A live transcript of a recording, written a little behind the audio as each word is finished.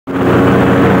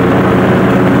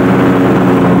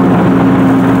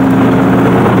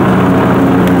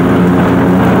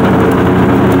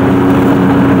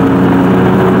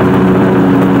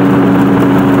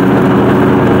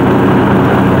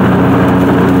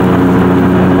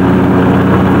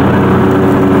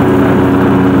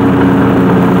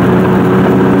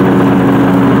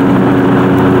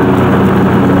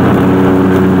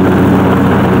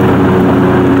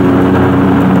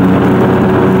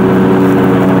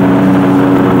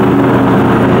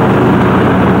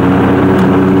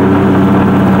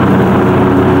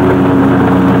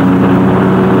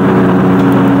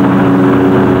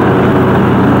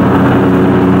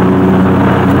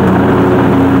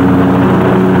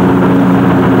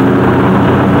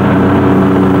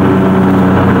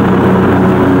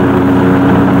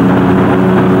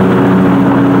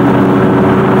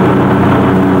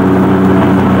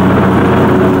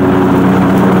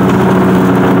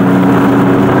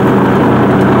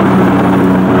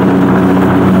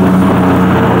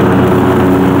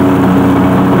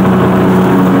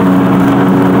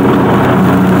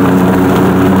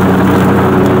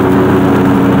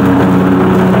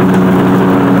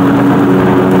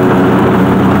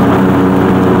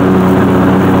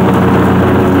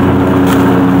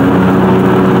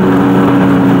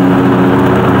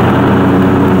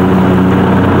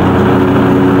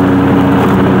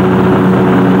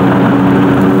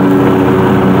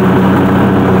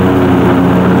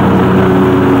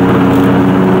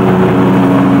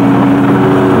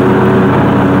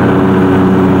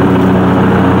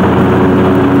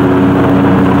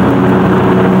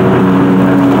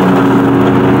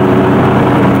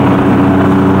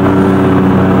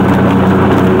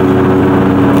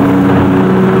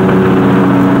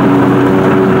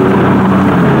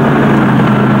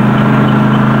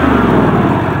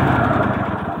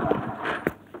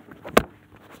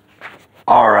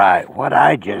Alright, what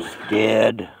I just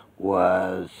did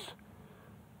was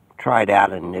tried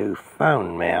out a new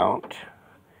phone mount.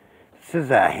 This is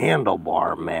a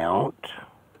handlebar mount.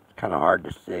 It's kind of hard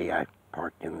to see. I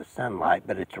parked in the sunlight,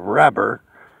 but it's rubber.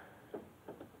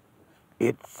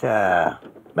 It's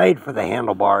made for the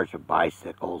handlebars of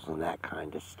bicycles and that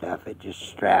kind of stuff. It just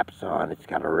straps on. It's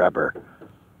got a rubber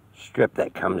strip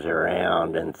that comes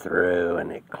around and through,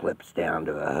 and it clips down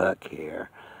to a hook here.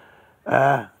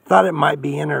 Thought it might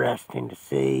be interesting to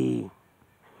see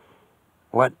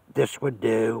what this would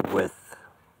do with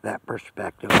that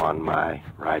perspective on my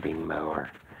riding mower.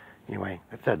 Anyway,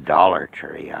 it's a Dollar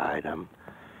Tree item.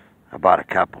 I bought a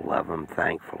couple of them.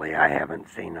 Thankfully, I haven't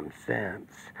seen them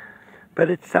since. But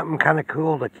it's something kind of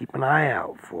cool to keep an eye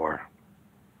out for.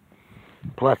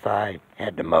 Plus, I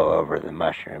had to mow over the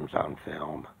mushrooms on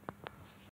film.